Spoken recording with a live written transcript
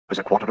was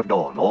a quarter of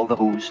dawn, all the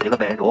Who's still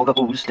abed, all the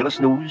Who's still a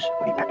snooze,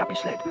 when he packed up his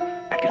sled,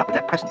 packed it up with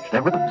their presents,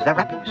 their ribbons, their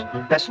wrappings,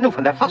 their snoof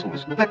and their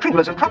fuzzles, their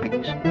tringlers and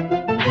trappings.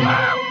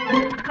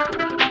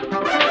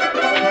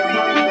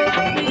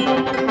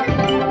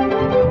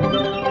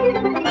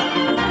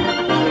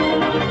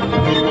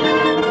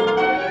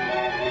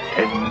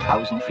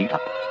 10,000 feet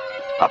up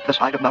the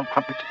side of Mount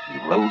Crumpet, he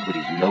rode with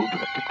his load to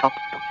the tip-top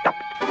to dump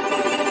it.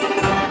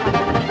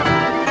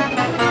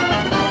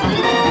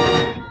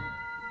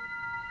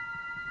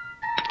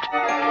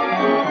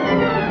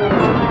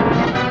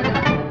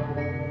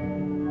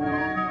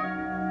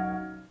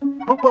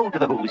 Woe to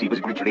the Who's, he was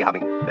greedily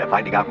humming. They're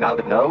finding out now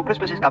that no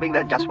Christmas is coming.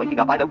 They're just waking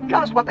up. I know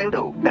just what they'll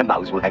do. Their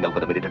mouths will hang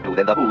open a minute or two.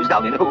 Then the Who's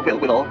down in Whoville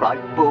will all cry,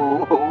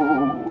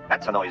 boo-hoo.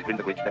 That's a noise, grinned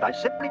the Grinch, that I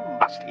simply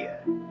must hear.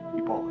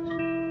 He paused,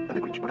 and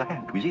the Grinch put a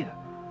hand to his ear.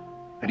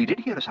 And he did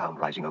hear a sound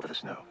rising over the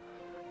snow.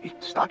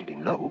 It started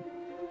in low,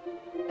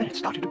 then it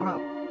started to grow.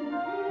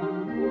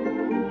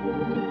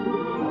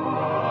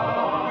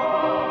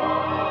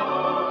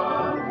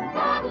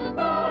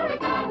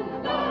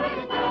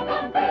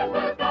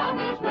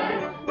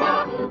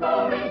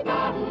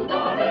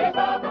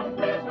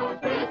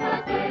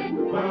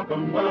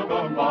 Welcome,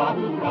 welcome,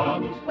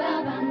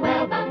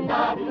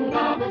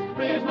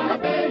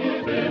 Christmas Day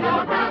is in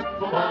our grasp.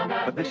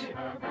 But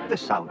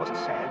this sound wasn't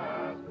sad.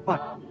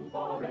 What?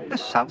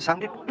 This sound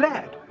sounded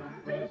glad.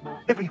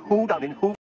 Every Who down in Who